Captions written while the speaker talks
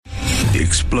The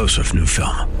explosive new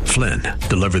film, Flynn,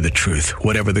 deliver the truth,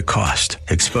 whatever the cost,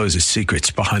 exposes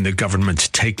secrets behind the government's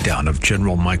takedown of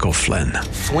General Michael Flynn.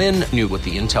 Flynn knew what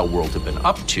the intel world had been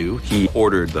up to. He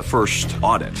ordered the first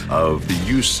audit of the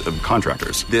use of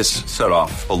contractors. This set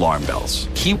off alarm bells.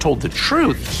 He told the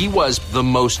truth. He was the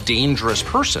most dangerous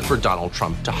person for Donald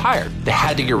Trump to hire. They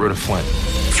had to get rid of Flynn.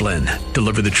 Flynn,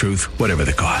 deliver the truth, whatever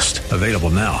the cost. Available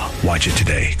now. Watch it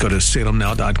today. Go to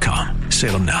salemnow.com.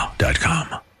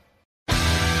 salemnow.com.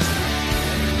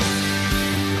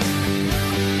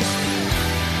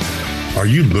 Are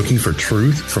you looking for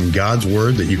truth from God's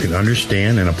Word that you can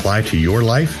understand and apply to your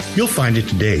life? You'll find it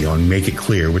today on Make It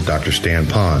Clear with Dr. Stan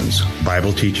Pons,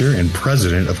 Bible teacher and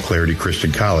president of Clarity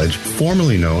Christian College,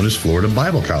 formerly known as Florida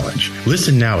Bible College.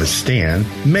 Listen now as Stan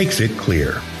makes it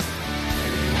clear.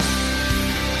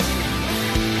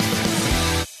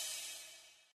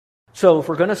 So if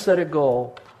we're going to set a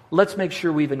goal, let's make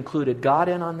sure we've included God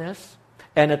in on this.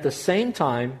 And at the same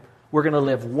time, we're going to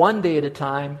live one day at a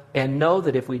time and know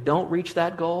that if we don't reach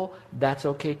that goal, that's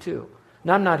okay too.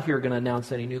 Now, I'm not here going to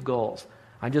announce any new goals.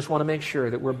 I just want to make sure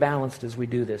that we're balanced as we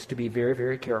do this, to be very,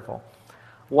 very careful.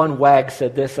 One wag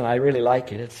said this, and I really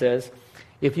like it. It says,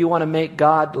 if you want to make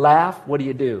God laugh, what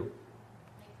do?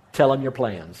 Tell him your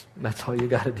plans. That's all you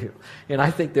got to do. And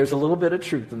I think there's a little bit of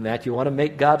truth in that. You want to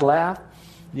make God laugh?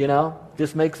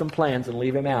 Just make some plans and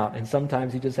leave him out. And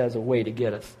sometimes he just has a way to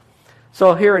get us.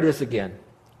 So here it is again.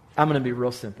 I'm going to be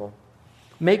real simple.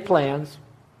 Make plans,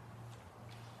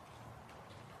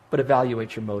 but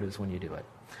evaluate your motives when you do it.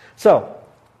 So,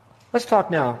 let's talk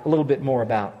now a little bit more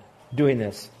about doing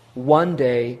this one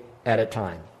day at a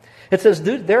time. It says,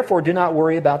 therefore, do not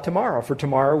worry about tomorrow, for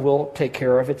tomorrow will take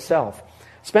care of itself.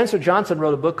 Spencer Johnson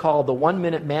wrote a book called The 1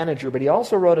 Minute Manager, but he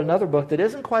also wrote another book that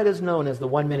isn't quite as known as The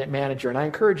 1 Minute Manager, and I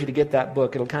encourage you to get that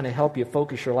book. It'll kind of help you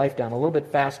focus your life down a little bit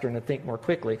faster and to think more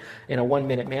quickly in a 1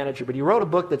 Minute Manager. But he wrote a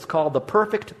book that's called The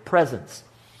Perfect Presence.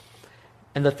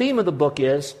 And the theme of the book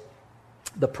is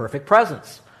the perfect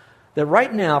presence. That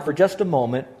right now, for just a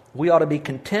moment, we ought to be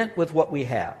content with what we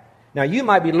have. Now, you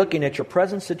might be looking at your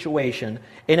present situation,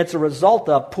 and it's a result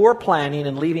of poor planning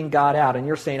and leaving God out. And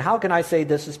you're saying, how can I say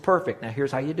this is perfect? Now,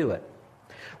 here's how you do it.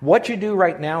 What you do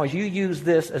right now is you use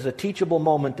this as a teachable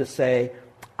moment to say,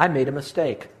 I made a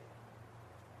mistake.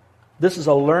 This is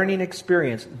a learning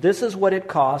experience. This is what it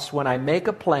costs when I make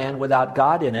a plan without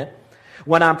God in it,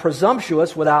 when I'm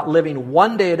presumptuous without living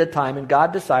one day at a time, and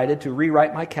God decided to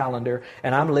rewrite my calendar,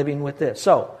 and I'm living with this.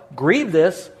 So, grieve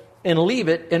this, and leave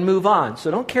it and move on.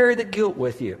 So don't carry the guilt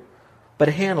with you, but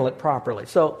handle it properly.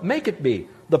 So make it be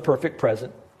the perfect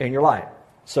present in your life.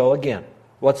 So again,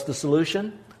 what's the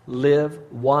solution? Live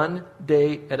one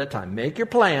day at a time. Make your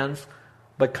plans,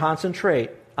 but concentrate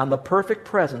on the perfect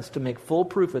presence to make full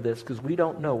proof of this, because we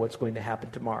don't know what's going to happen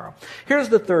tomorrow. Here's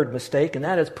the third mistake, and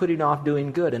that is putting off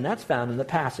doing good, and that's found in the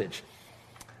passage.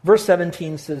 Verse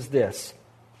 17 says this.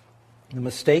 The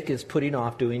mistake is putting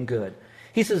off doing good.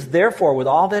 He says, therefore, with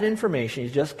all that information he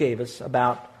just gave us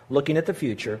about looking at the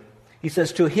future, he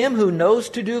says, to him who knows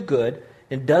to do good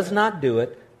and does not do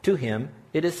it, to him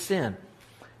it is sin.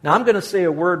 Now, I'm going to say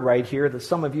a word right here that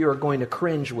some of you are going to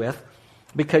cringe with,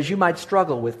 because you might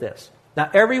struggle with this.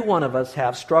 Now, every one of us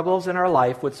have struggles in our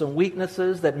life with some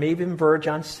weaknesses that may even verge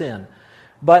on sin.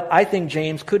 But I think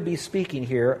James could be speaking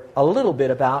here a little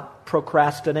bit about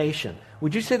procrastination.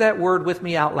 Would you say that word with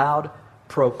me out loud?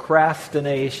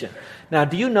 Procrastination. Now,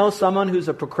 do you know someone who's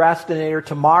a procrastinator?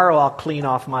 Tomorrow I'll clean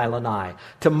off my lanai.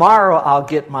 Tomorrow I'll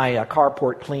get my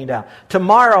carport cleaned out.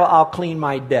 Tomorrow I'll clean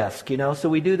my desk. So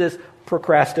we do this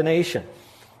procrastination.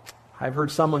 I've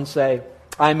heard someone say,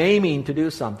 I'm aiming to do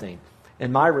something.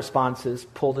 And my response is,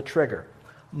 pull the trigger.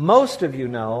 Most of you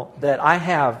know that I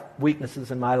have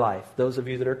weaknesses in my life. Those of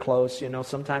you that are close,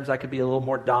 sometimes I could be a little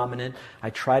more dominant. I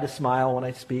try to smile when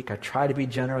I speak. I try to be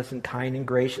generous and kind and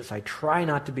gracious. I try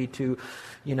not to be too,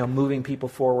 moving people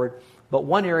forward. But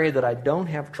one area that I don't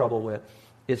have trouble with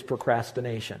is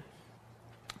procrastination.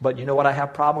 But you know what I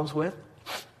have problems with?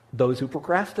 Those who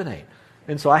procrastinate.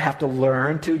 And so I have to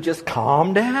learn to just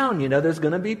calm down. There's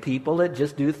going to be people that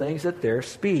just do things at their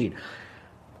speed.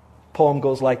 Poem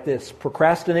goes like this.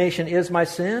 Procrastination is my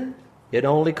sin. It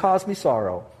only caused me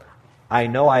sorrow. I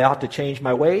know I ought to change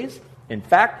my ways. In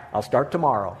fact, I'll start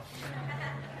tomorrow.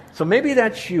 So maybe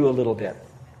that's you a little bit.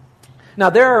 Now,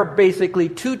 there are basically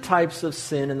two types of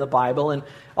sin in the Bible, and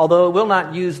although it will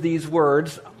not use these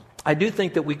words, I do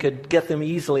think that we could get them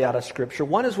easily out of Scripture.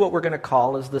 One is what we're going to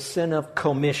call is the sin of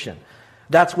commission.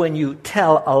 That's when you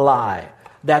tell a lie.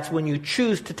 That's when you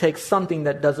choose to take something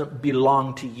that doesn't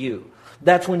belong to you.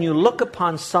 That's when you look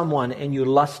upon someone and you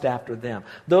lust after them.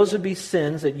 Those would be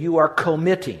sins that you are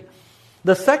committing.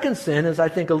 The second sin is, I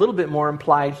think, a little bit more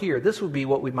implied here. This would be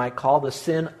what we might call the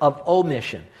sin of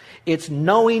omission. It's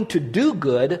knowing to do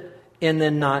good and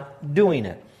then not doing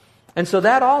it. And so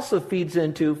that also feeds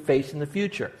into facing the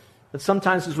future. But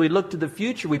sometimes as we look to the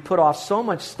future, we put off so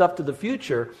much stuff to the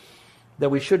future that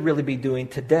we should really be doing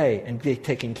today and be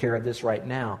taking care of this right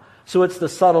now. So it's the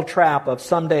subtle trap of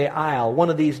someday one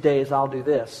of these days I'll do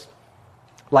this.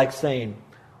 Like saying,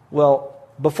 well,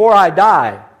 before I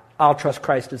die, I'll trust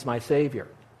Christ as my Savior.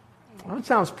 Well, it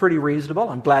sounds pretty reasonable.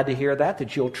 I'm glad to hear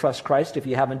that you'll trust Christ if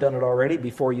you haven't done it already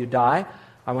before you die.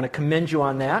 I want to commend you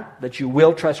on that you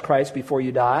will trust Christ before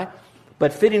you die.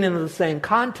 But fitting into the same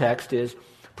context is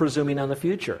presuming on the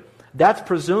future. That's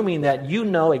presuming that you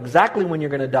know exactly when you're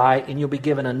going to die and you'll be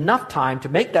given enough time to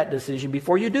make that decision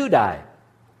before you do die.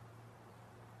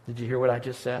 Did you hear what I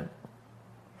just said?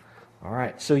 All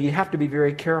right, so you have to be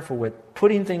very careful with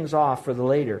putting things off for the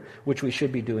later, which we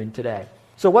should be doing today.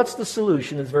 So what's the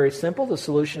solution? It's very simple. The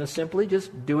solution is simply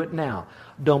just do it now.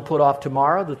 Don't put off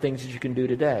tomorrow the things that you can do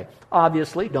today.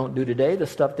 Obviously, don't do today the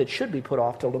stuff that should be put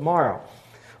off till tomorrow.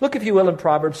 Look, if you will, in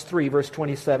Proverbs 3, verse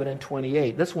 27 and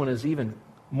 28. This one is even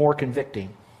more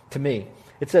convicting to me.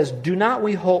 It says, do not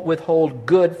withhold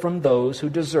good from those who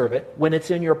deserve it when it's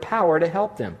in your power to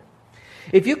help them.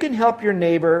 If you can help your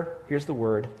neighbor, here's the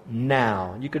word,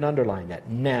 now. You can underline that,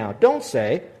 now. Don't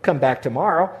say, come back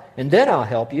tomorrow, and then I'll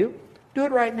help you. Do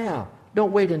it right now.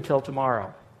 Don't wait until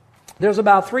tomorrow. There's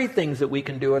about 3 things that we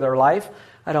can do with our life.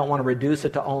 I don't want to reduce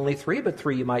it to only 3, but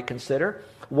 3 you might consider.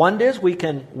 One is we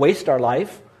can waste our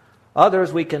life.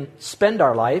 Others, we can spend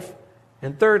our life.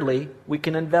 And thirdly, we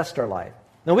can invest our life.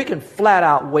 Now, we can flat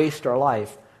out waste our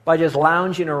life by just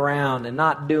lounging around and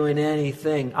not doing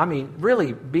anything. I mean,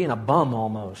 really being a bum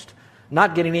almost.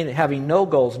 Not getting in, having no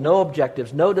goals, no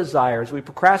objectives, no desires. We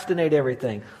procrastinate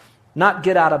everything. Not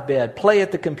get out of bed, play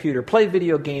at the computer, play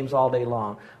video games all day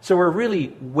long. So we're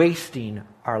really wasting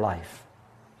our life.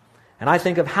 And I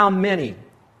think of how many,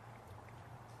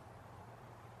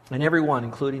 and everyone,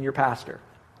 including your pastor,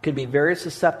 can be very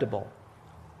susceptible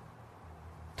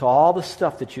to all the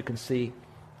stuff that you can see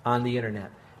on the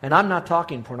internet. And I'm not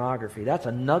talking pornography. That's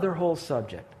another whole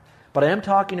subject. But I am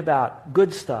talking about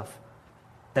good stuff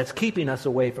that's keeping us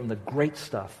away from the great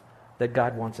stuff that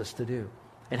God wants us to do.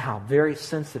 And how very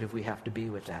sensitive we have to be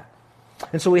with that.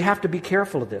 And so we have to be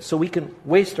careful of this so we can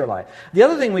waste our life. The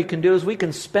other thing we can do is we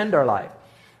can spend our life.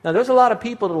 Now, there's a lot of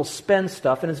people that will spend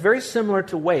stuff, and it's very similar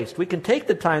to waste. We can take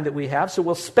the time that we have, so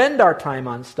we'll spend our time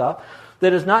on stuff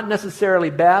that is not necessarily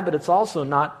bad, but it's also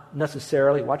not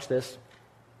necessarily, watch this,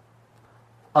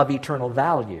 of eternal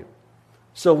value.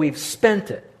 So we've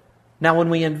spent it. Now, when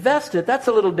we invest it, that's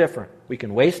a little different. We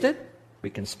can waste it, we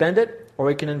can spend it, or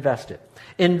we can invest it.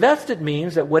 Invest it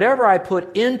means that whatever I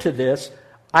put into this,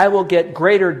 I will get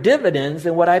greater dividends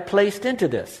than what I placed into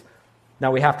this.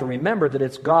 Now, we have to remember that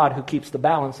it's God who keeps the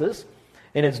balances,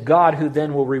 and it's God who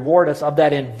then will reward us of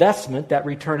that investment, that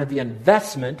return of the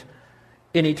investment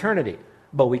in eternity.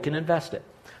 But we can invest it.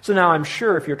 So now I'm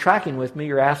sure if you're tracking with me,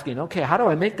 you're asking, okay, how do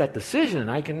I make that decision?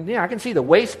 I can see the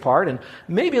waste part and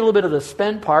maybe a little bit of the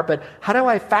spend part, but how do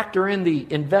I factor in the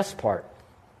invest part?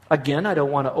 Again, I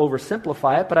don't want to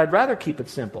oversimplify it, but I'd rather keep it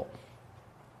simple.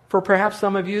 For perhaps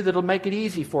some of you, that'll make it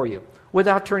easy for you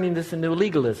without turning this into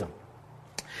legalism.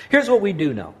 Here's what we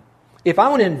do know. If I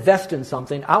want to invest in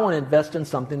something, I want to invest in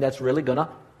something that's really going to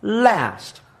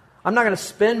last. I'm not going to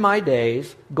spend my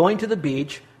days going to the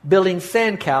beach, building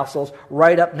sandcastles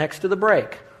right up next to the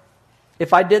break.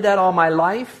 If I did that all my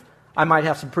life, I might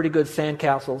have some pretty good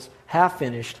sandcastles half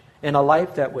finished in a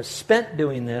life that was spent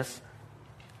doing this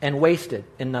and wasted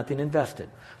and nothing invested.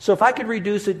 So if I could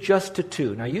reduce it just to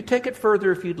 2. Now you take it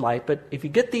further if you'd like, but if you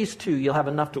get these 2, you'll have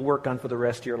enough to work on for the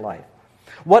rest of your life.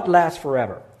 What lasts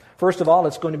forever? First of all,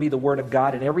 it's going to be the Word of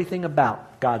God and everything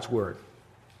about God's Word.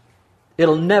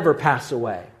 It'll never pass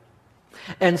away.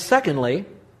 And secondly,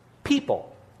 people.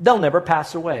 They'll never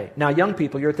pass away. Now, young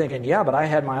people, you're thinking, yeah, but I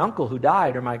had my uncle who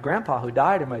died, or my grandpa who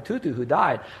died, or my tutu who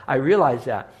died. I realize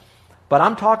that. But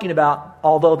I'm talking about,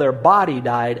 although their body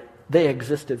died, they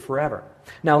existed forever.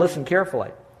 Now, listen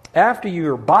carefully. After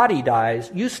your body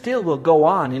dies, you still will go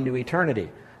on into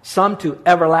eternity. Some to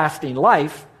everlasting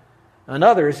life, and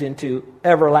others into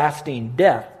everlasting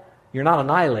death. You're not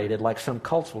annihilated like some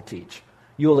cults will teach.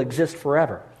 You will exist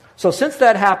forever. So since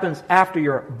that happens after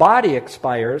your body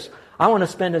expires, I want to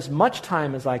spend as much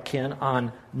time as I can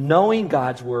on knowing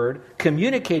God's Word,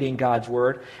 communicating God's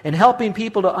Word, and helping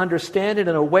people to understand it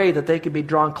in a way that they can be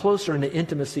drawn closer into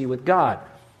intimacy with God.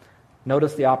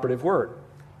 Notice the operative word.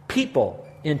 People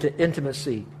into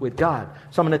intimacy with God.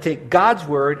 So I'm going to take God's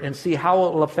Word and see how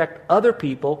it will affect other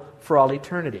people for all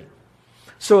eternity.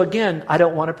 So again, I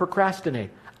don't want to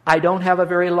procrastinate. I don't have a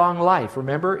very long life.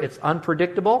 Remember, it's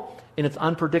unpredictable, and it's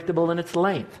unpredictable in its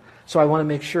length. So I want to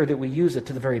make sure that we use it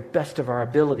to the very best of our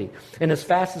ability, and as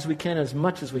fast as we can, as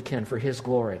much as we can for His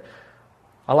glory.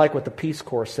 I like what the Peace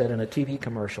Corps said in a TV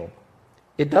commercial.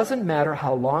 It doesn't matter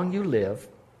how long you live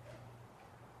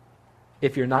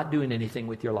if you're not doing anything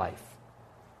with your life.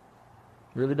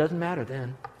 It really doesn't matter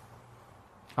then.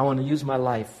 I want to use my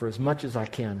life for as much as I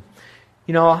can.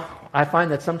 You know, I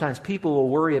find that sometimes people will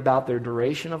worry about their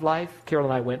duration of life. Carol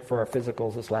and I went for our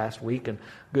physicals this last week, and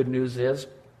good news is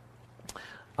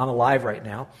I'm alive right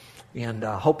now, and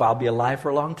hope I'll be alive for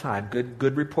a long time.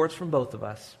 Good reports from both of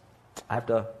us. I have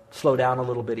to slow down a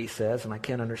little bit, he says, and I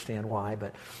can't understand why,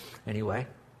 but anyway.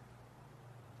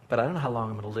 But I don't know how long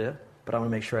I'm going to live, but I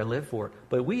want to make sure I live for it.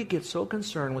 But we get so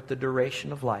concerned with the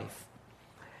duration of life,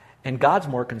 and God's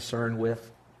more concerned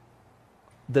with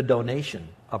the donation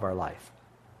of our life.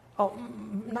 Oh,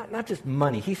 not just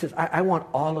money. He says, I want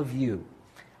all of you.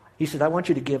 He said, I want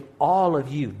you to give all of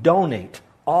you, donate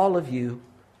all of you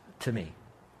to me.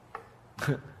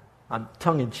 I'm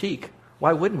tongue-in-cheek.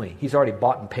 Why wouldn't we? He's already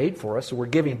bought and paid for us, so we're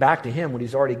giving back to Him. What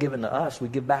He's already given to us, we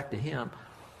give back to Him.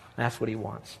 That's what He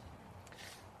wants.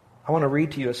 I want to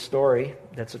read to you a story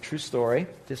that's a true story.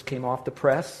 Just came off the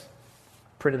press.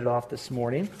 Printed it off this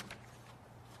morning.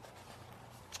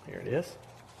 Here it is.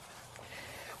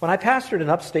 When I pastored in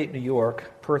upstate New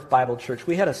York, Perth Bible Church,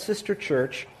 we had a sister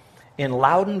church in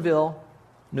Loudonville,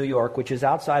 New York, which is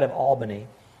outside of Albany.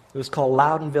 It was called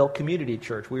Loudonville Community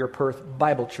Church. We were Perth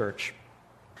Bible Church.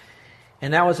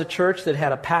 And that was a church that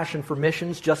had a passion for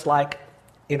missions, just like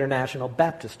International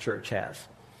Baptist Church has.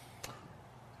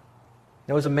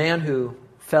 There was a man who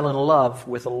fell in love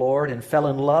with the Lord and fell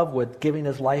in love with giving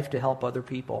his life to help other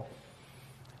people.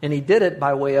 And he did it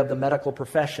by way of the medical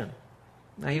profession.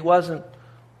 Now, he wasn't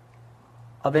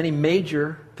of any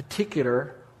major,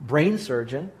 particular brain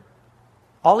surgeon.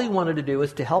 All he wanted to do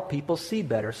was to help people see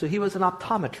better. So he was an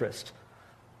optometrist.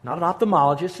 Not an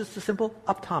ophthalmologist, just a simple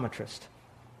optometrist.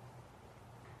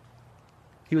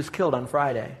 He was killed on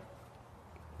Friday.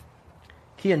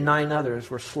 He and 9 others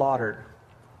were slaughtered.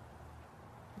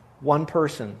 One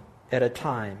person at a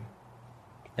time.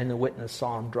 And the witness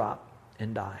saw him drop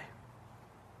and die.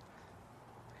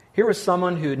 Here was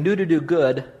someone who knew to do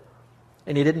good,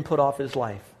 and he didn't put off his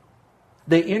life.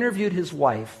 They interviewed his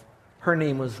wife. Her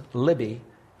name was Libby.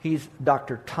 He's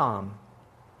Dr. Tom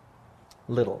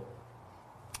Little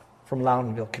from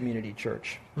Loudonville Community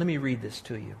Church. Let me read this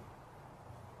to you.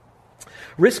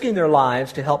 Risking their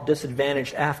lives to help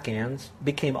disadvantaged Afghans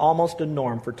became almost a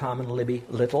norm for Tom and Libby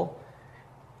Little.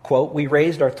 Quote, we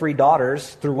raised our 3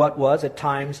 daughters through what was at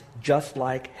times just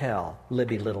like hell,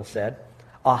 Libby Little said.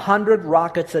 100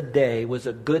 rockets a day was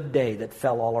a good day that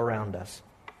fell all around us.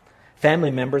 Family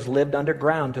members lived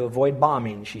underground to avoid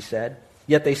bombing, she said.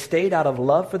 Yet they stayed out of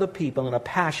love for the people and a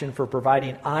passion for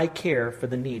providing eye care for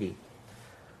the needy.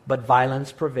 But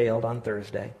violence prevailed on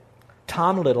Thursday.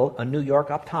 Tom Little, a New York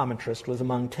optometrist, was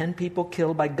among 10 people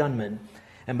killed by gunmen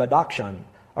in Badakhshan,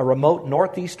 a remote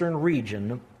northeastern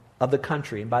region of the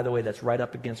country. And by the way, that's right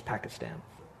up against Pakistan.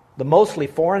 The mostly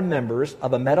foreign members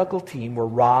of a medical team were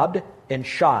robbed and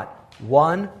shot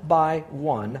one by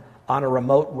one on a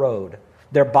remote road.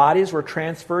 Their bodies were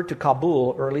transferred to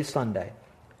Kabul early Sunday.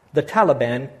 The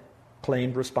Taliban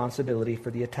claimed responsibility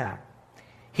for the attack.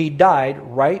 He died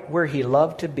right where he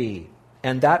loved to be,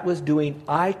 and that was doing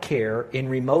eye care in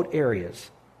remote areas,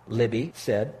 Libby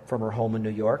said from her home in New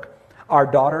York. Our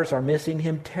daughters are missing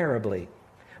him terribly,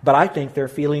 but I think their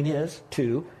feeling is,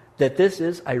 too, that this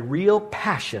is a real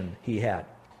passion he had.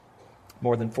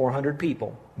 More than 400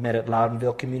 people met at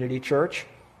Loudonville Community Church.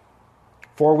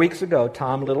 4 weeks ago,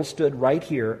 Tom Little stood right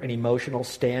here, an emotional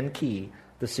Stan Key,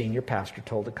 the senior pastor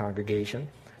told the congregation.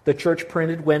 The church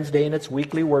printed Wednesday in its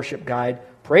weekly worship guide,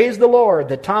 praise the Lord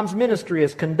that Tom's ministry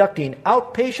is conducting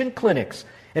outpatient clinics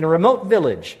in a remote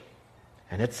village,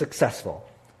 and it's successful.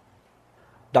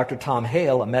 Dr. Tom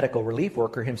Hale, a medical relief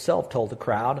worker himself, told the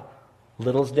crowd,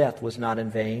 Little's death was not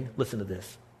in vain. Listen to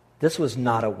this. This was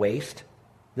not a waste.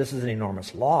 This is an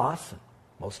enormous loss.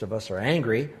 Most of us are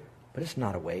angry, but it's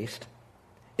not a waste.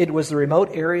 It was the remote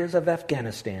areas of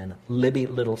Afghanistan, Libby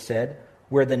Little said,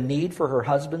 where the need for her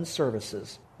husband's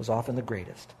services was often the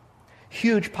greatest.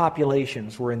 Huge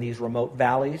populations were in these remote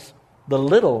valleys. The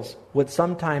Littles would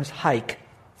sometimes hike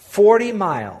 40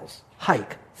 miles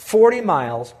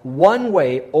one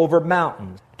way over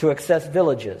mountains to access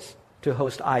villages to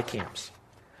host eye camps.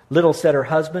 Little said her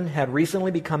husband had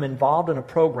recently become involved in a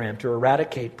program to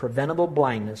eradicate preventable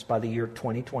blindness by the year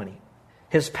 2020.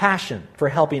 His passion for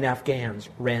helping Afghans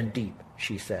ran deep,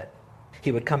 she said.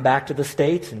 He would come back to the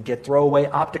States and get throwaway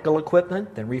optical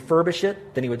equipment, then refurbish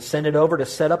it. Then he would send it over to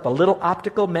set up a little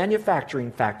optical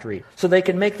manufacturing factory so they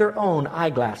could make their own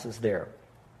eyeglasses there.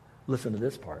 Listen to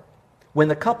this part. When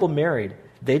the couple married,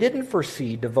 they didn't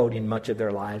foresee devoting much of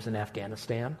their lives in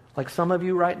Afghanistan. Like some of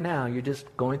you right now, you're just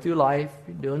going through life,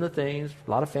 you're doing the things, a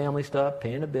lot of family stuff,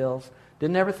 paying the bills.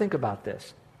 Didn't ever think about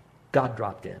this. God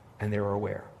dropped in, and they were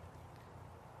aware.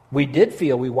 We did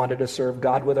feel we wanted to serve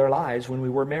God with our lives when we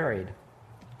were married.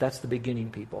 That's the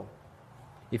beginning, people.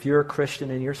 If you're a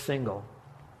Christian and you're single,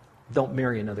 don't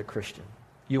marry another Christian.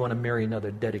 You want to marry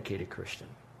another dedicated Christian.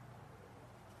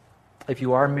 If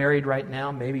you are married right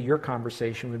now, maybe your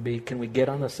conversation would be, can we get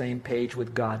on the same page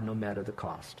with God no matter the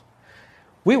cost?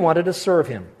 We wanted to serve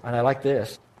Him, and I like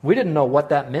this. We didn't know what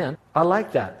that meant. I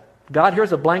like that. God,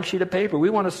 here's a blank sheet of paper. We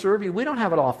want to serve you. We don't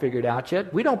have it all figured out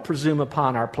yet. We don't presume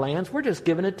upon our plans. We're just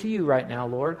giving it to you right now,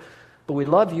 Lord. But we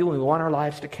love you and we want our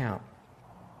lives to count.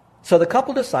 So the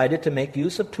couple decided to make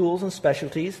use of tools and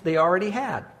specialties they already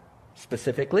had.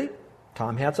 Specifically,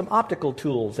 Tom had some optical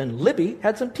tools and Libby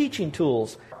had some teaching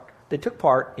tools. They took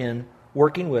part in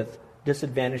working with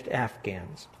disadvantaged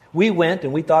Afghans. We went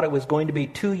and we thought it was going to be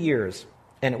 2 years,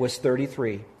 and it was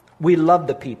 33. We loved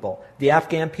the people. The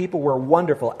Afghan people were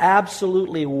wonderful,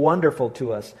 absolutely wonderful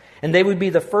to us. And they would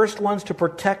be the first ones to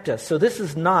protect us. So this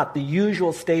is not the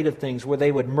usual state of things where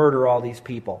they would murder all these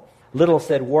people. Little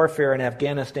said warfare in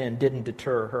Afghanistan didn't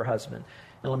deter her husband.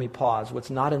 And let me pause. What's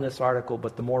not in this article,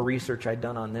 but the more research I'd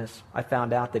done on this, I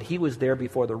found out that he was there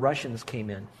before the Russians came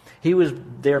in. He was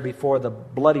there before the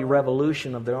bloody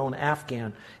revolution of their own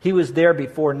Afghan. He was there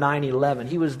before 9/11.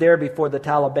 He was there before the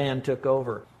Taliban took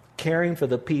over, caring for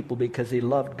the people because he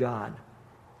loved God.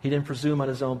 He didn't presume on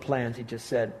his own plans. He just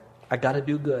said, I got to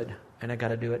do good, and I got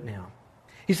to do it now.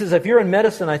 He says, if you're in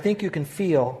medicine, I think you can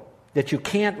feel that you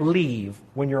can't leave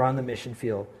when you're on the mission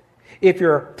field. If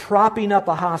you're propping up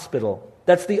a hospital,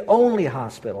 that's the only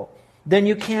hospital, then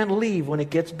you can't leave when it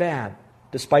gets bad.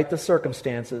 Despite the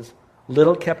circumstances,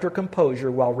 Little kept her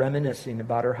composure while reminiscing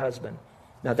about her husband.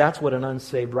 Now that's what an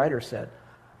unsaved writer said.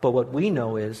 But what we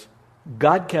know is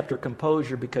God kept her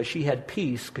composure because she had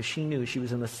peace, because she knew she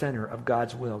was in the center of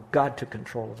God's will. God took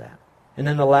control of that. And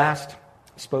then the last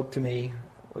spoke to me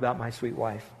about my sweet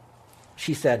wife.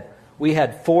 She said, we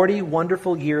had 40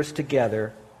 wonderful years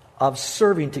together of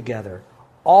serving together.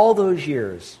 All those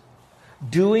years,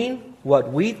 doing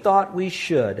what we thought we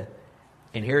should.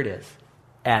 And here it is.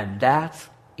 And that's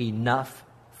enough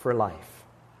for life.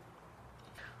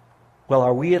 Well,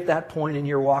 are we at that point in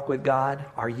your walk with God?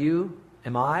 Are you?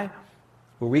 Am I?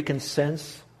 Where we can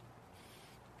sense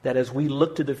that as we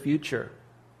look to the future,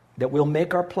 that we'll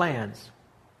make our plans.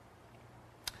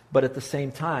 But at the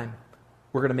same time,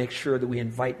 we're going to make sure that we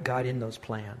invite God in those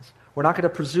plans. We're not going to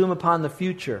presume upon the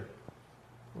future.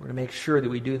 We're going to make sure that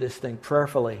we do this thing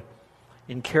prayerfully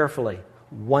and carefully,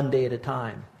 one day at a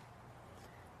time.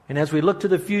 And as we look to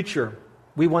the future,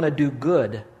 we want to do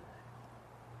good,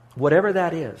 whatever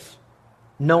that is,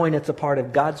 knowing it's a part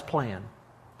of God's plan,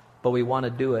 but we want to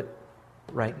do it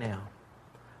right now.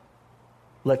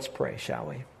 Let's pray, shall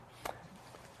we?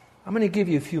 I'm going to give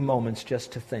you a few moments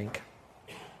just to think.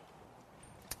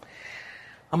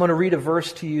 I'm going to read a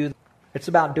verse to you. It's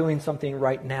about doing something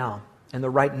right now. And the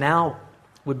right now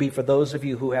would be for those of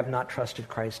you who have not trusted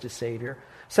Christ as Savior.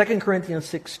 2 Corinthians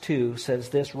 6:2 says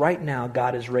this, right now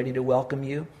God is ready to welcome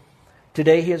you.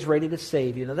 Today He is ready to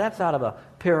save you. Now that's out of a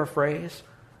paraphrase,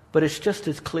 but it's just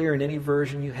as clear in any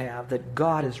version you have that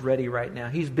God is ready right now.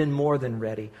 He's been more than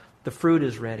ready. The fruit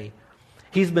is ready.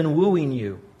 He's been wooing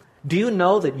you. Do you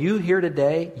know that you here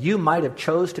today, you might have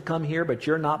chose to come here, but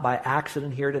you're not by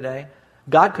accident here today?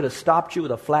 God could have stopped you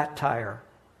with a flat tire.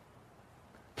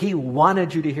 He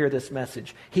wanted you to hear this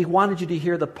message. He wanted you to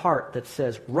hear the part that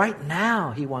says, right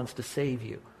now He wants to save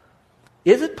you.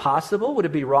 Is it possible, would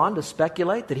it be wrong to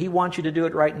speculate that He wants you to do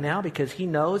it right now because He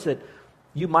knows that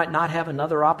you might not have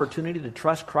another opportunity to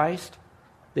trust Christ,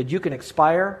 that you can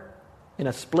expire in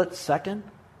a split second?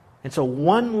 And so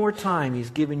one more time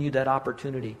He's given you that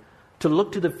opportunity to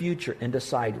look to the future and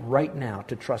decide right now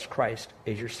to trust Christ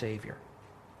as your Savior.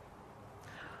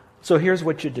 So here's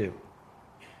what you do.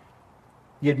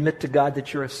 You admit to God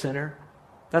that you're a sinner.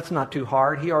 That's not too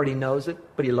hard. He already knows it,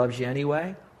 but He loves you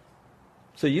anyway.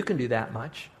 So you can do that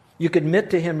much. You can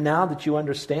admit to Him now that you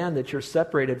understand that you're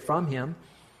separated from Him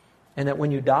and that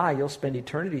when you die, you'll spend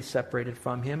eternity separated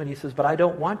from Him. And He says, but I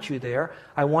don't want you there.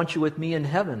 I want you with me in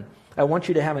heaven. I want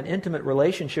you to have an intimate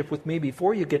relationship with me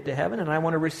before you get to heaven, and I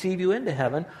want to receive you into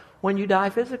heaven when you die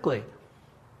physically.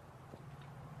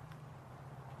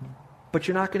 But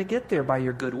you're not going to get there by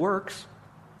your good works.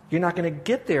 You're not going to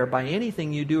get there by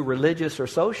anything you do, religious or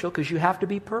social, because you have to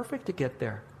be perfect to get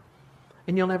there.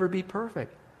 And you'll never be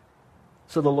perfect.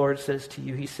 So the Lord says to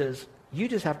you, He says, you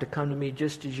just have to come to me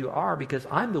just as you are, because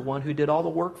I'm the one who did all the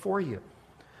work for you.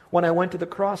 When I went to the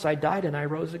cross, I died and I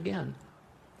rose again.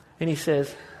 And He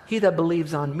says, he that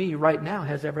believes on me right now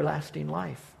has everlasting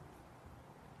life.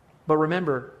 But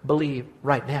remember, believe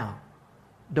right now.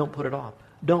 Don't put it off.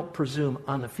 Don't presume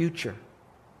on the future.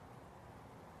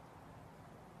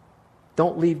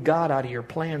 Don't leave God out of your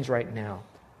plans right now.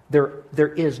 There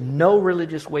is no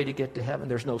religious way to get to heaven.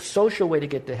 There's no social way to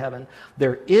get to heaven.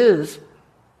 There is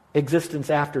existence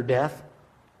after death.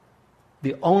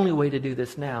 The only way to do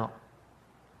this now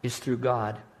is through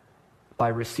God, by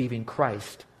receiving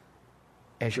Christ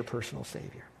as your personal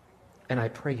Savior. And I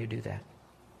pray you do that.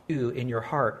 You, in your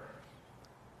heart,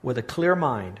 with a clear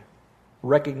mind,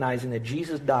 recognizing that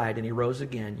Jesus died and He rose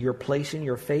again, you're placing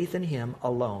your faith in Him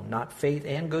alone, not faith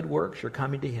and good works. You're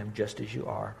coming to Him just as you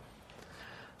are.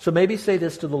 So maybe say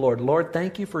this to the Lord: Lord,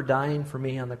 thank you for dying for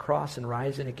me on the cross and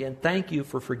rising again. Thank you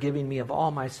for forgiving me of all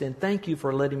my sin. Thank you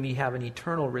for letting me have an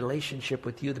eternal relationship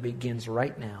with you that begins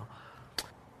right now.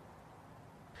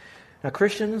 Now,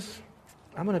 Christians,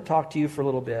 I'm going to talk to you for a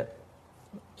little bit.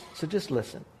 So just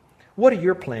listen. What are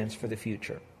your plans for the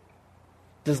future?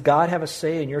 Does God have a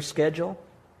say in your schedule?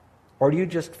 Or do you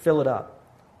just fill it up?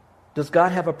 Does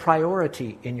God have a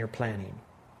priority in your planning?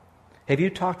 Have you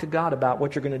talked to God about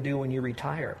what you're going to do when you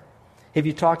retire? Have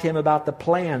you talked to Him about the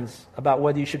plans, about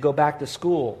whether you should go back to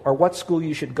school, or what school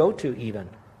you should go to even?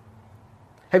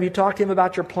 Have you talked to Him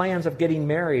about your plans of getting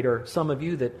married, or some of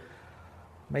you that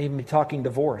may even be talking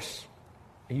divorce?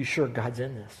 Are you sure God's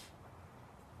in this?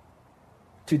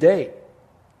 To date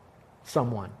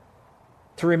someone.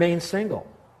 To remain single.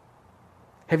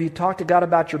 Have you talked to God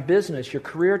about your business, your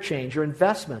career change, your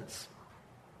investments?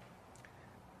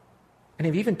 And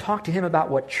have you even talked to Him about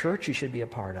what church you should be a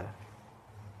part of?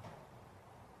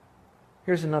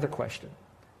 Here's another question.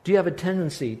 Do you have a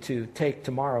tendency to take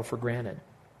tomorrow for granted?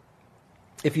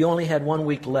 If you only had 1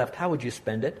 week left, how would you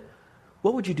spend it?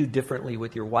 What would you do differently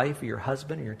with your wife or your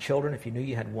husband or your children if you knew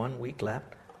you had 1 week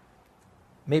left?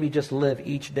 Maybe just live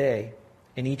each day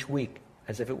and each week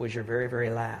as if it was your very, very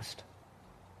last.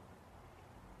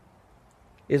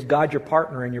 Is God your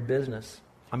partner in your business?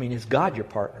 Is God your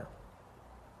partner?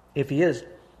 If He is,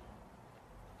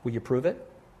 will you prove it?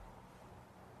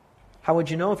 How would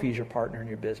you know if He's your partner in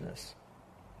your business?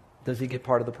 Does He get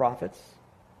part of the profits?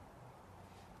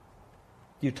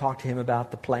 Do you talk to Him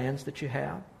about the plans that you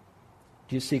have?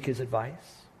 Do you seek His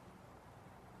advice?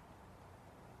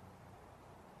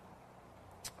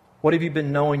 What have you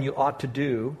been knowing you ought to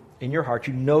do in your heart?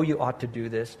 You know you ought to do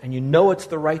this, and you know it's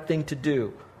the right thing to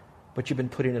do, but you've been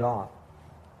putting it off.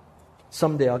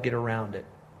 Someday I'll get around it.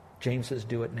 James says,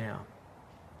 do it now.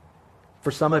 For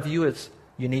some of you, it's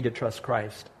you need to trust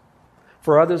Christ.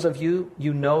 For others of you,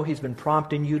 you know He's been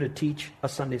prompting you to teach a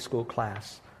Sunday school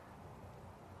class,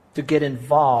 to get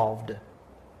involved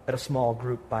at a small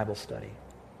group Bible study,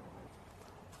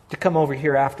 to come over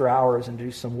here after hours and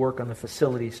do some work on the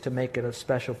facilities to make it a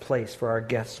special place for our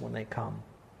guests when they come,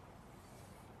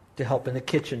 to help in the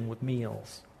kitchen with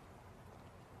meals.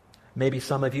 Maybe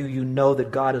some of you, you know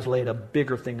that God has laid a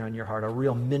bigger thing on your heart, a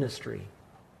real ministry.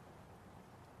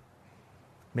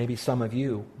 Maybe some of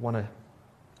you want to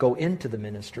go into the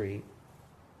ministry.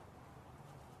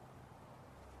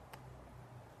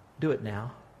 Do it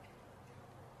now.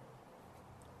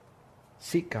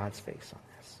 Seek God's face on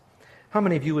this. How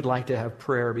many of you would like to have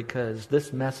prayer because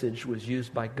this message was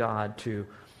used by God to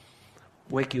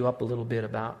wake you up a little bit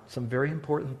about some very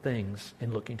important things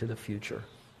in looking to the future?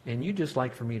 And you'd just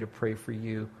like for me to pray for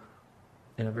you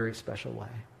in a very special way.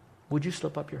 Would you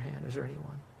slip up your hand? Is there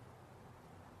anyone?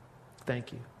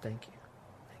 Thank you. Thank you.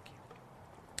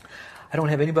 Thank you. I don't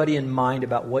have anybody in mind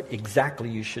about what exactly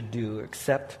you should do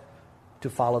except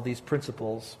to follow these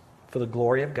principles for the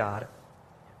glory of God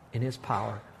in His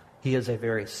power. He is a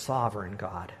very sovereign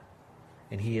God,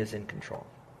 and He is in control.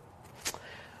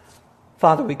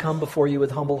 Father, we come before you with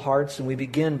humble hearts, and we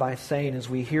begin by saying, as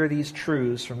we hear these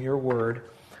truths from your word,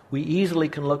 we easily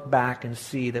can look back and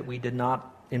see that we did not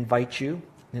invite you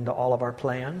into all of our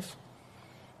plans,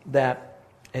 that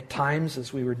at times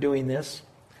as we were doing this,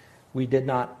 we did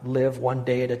not live one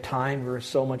day at a time. We were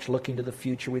so much looking to the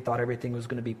future, we thought everything was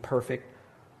going to be perfect.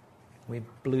 We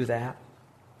blew that.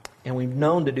 And we've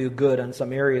known to do good in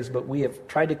some areas, but we have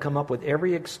tried to come up with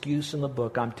every excuse in the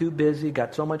book. I'm too busy,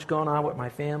 got so much going on with my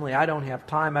family, I don't have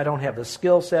time, I don't have the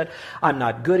skill set, I'm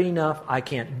not good enough, I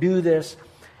can't do this.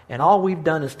 And all we've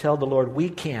done is tell the Lord, we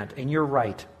can't, and you're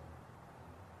right.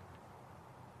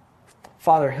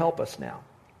 Father, help us now.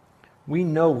 We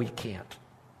know we can't,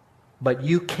 but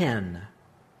you can.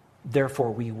 Therefore,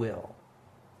 we will.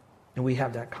 And we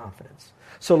have that confidence.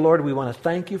 So, Lord, we want to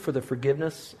thank you for the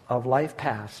forgiveness of life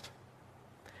past.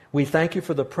 We thank you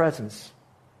for the presence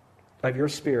of your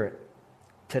Spirit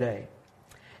today.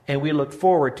 And we look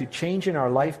forward to changing our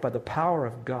life by the power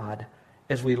of God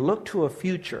as we look to a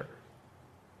future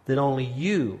that only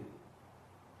you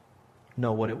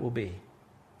know what it will be.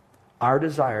 Our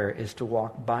desire is to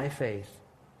walk by faith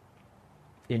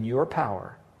in your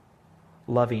power,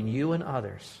 loving you and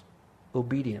others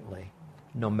obediently,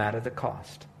 no matter the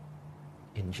cost.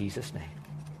 In Jesus' name,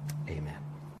 amen.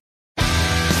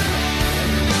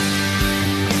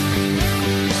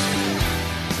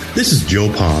 This is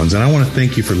Joe Pons, and I want to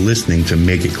thank you for listening to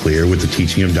Make It Clear with the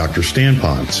teaching of Dr. Stan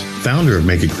Pons, founder of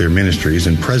Make It Clear Ministries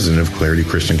and president of Clarity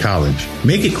Christian College.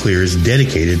 Make It Clear is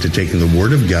dedicated to taking the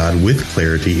Word of God with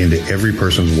clarity into every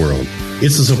person's world.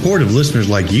 It's the support of listeners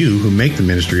like you who make the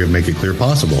ministry of Make It Clear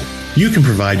possible. You can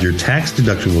provide your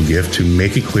tax-deductible gift to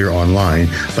Make It Clear online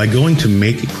by going to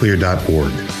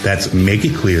makeitclear.org. That's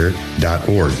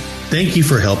makeitclear.org. Thank you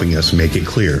for helping us make it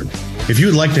clear. If you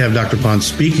would like to have Dr. Pons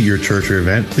speak at your church or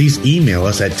event, please email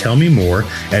us at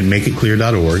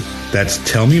tellmemore@makeitclear.org. That's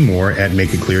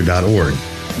tellmemore@makeitclear.org.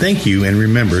 Thank you, and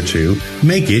remember to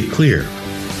make it clear.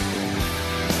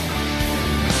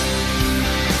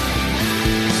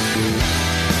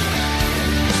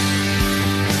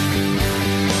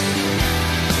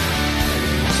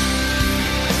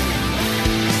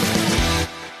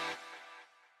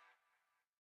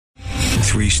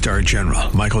 Three-star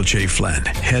General Michael J. Flynn,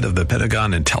 head of the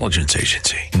Pentagon Intelligence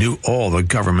Agency, knew all the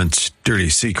government's dirty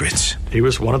secrets. He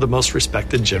was one of the most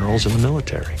respected generals in the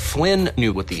military. Flynn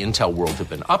knew what the intel world had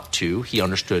been up to. He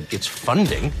understood its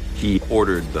funding. He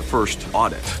ordered the first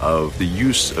audit of the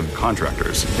use of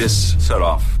contractors. This set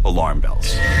off alarm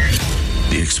bells.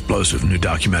 The explosive new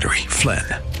documentary, Flynn,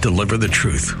 Deliver the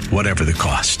Truth, Whatever the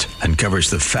Cost, uncovers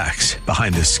the facts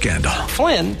behind this scandal.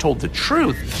 Flynn told the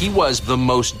truth. He was the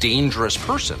most dangerous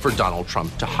person for Donald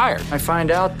Trump to hire. I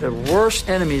find out the worst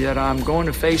enemy that I'm going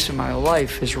to face in my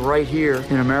life is right here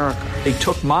in America. They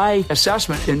took my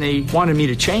assessment and they wanted me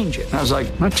to change it. And I was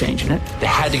like, I'm not changing it. They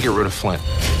had to get rid of Flynn.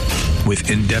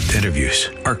 With in-depth interviews,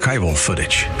 archival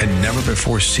footage, and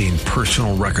never-before-seen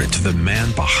personal records of the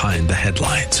man behind the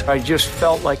headlines. I just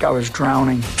felt like I was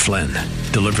drowning. Flynn,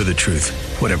 Deliver the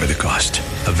Truth, Whatever the Cost.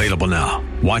 Available now.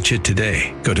 Watch it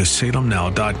today. Go to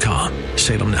salemnow.com.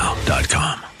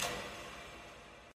 salemnow.com.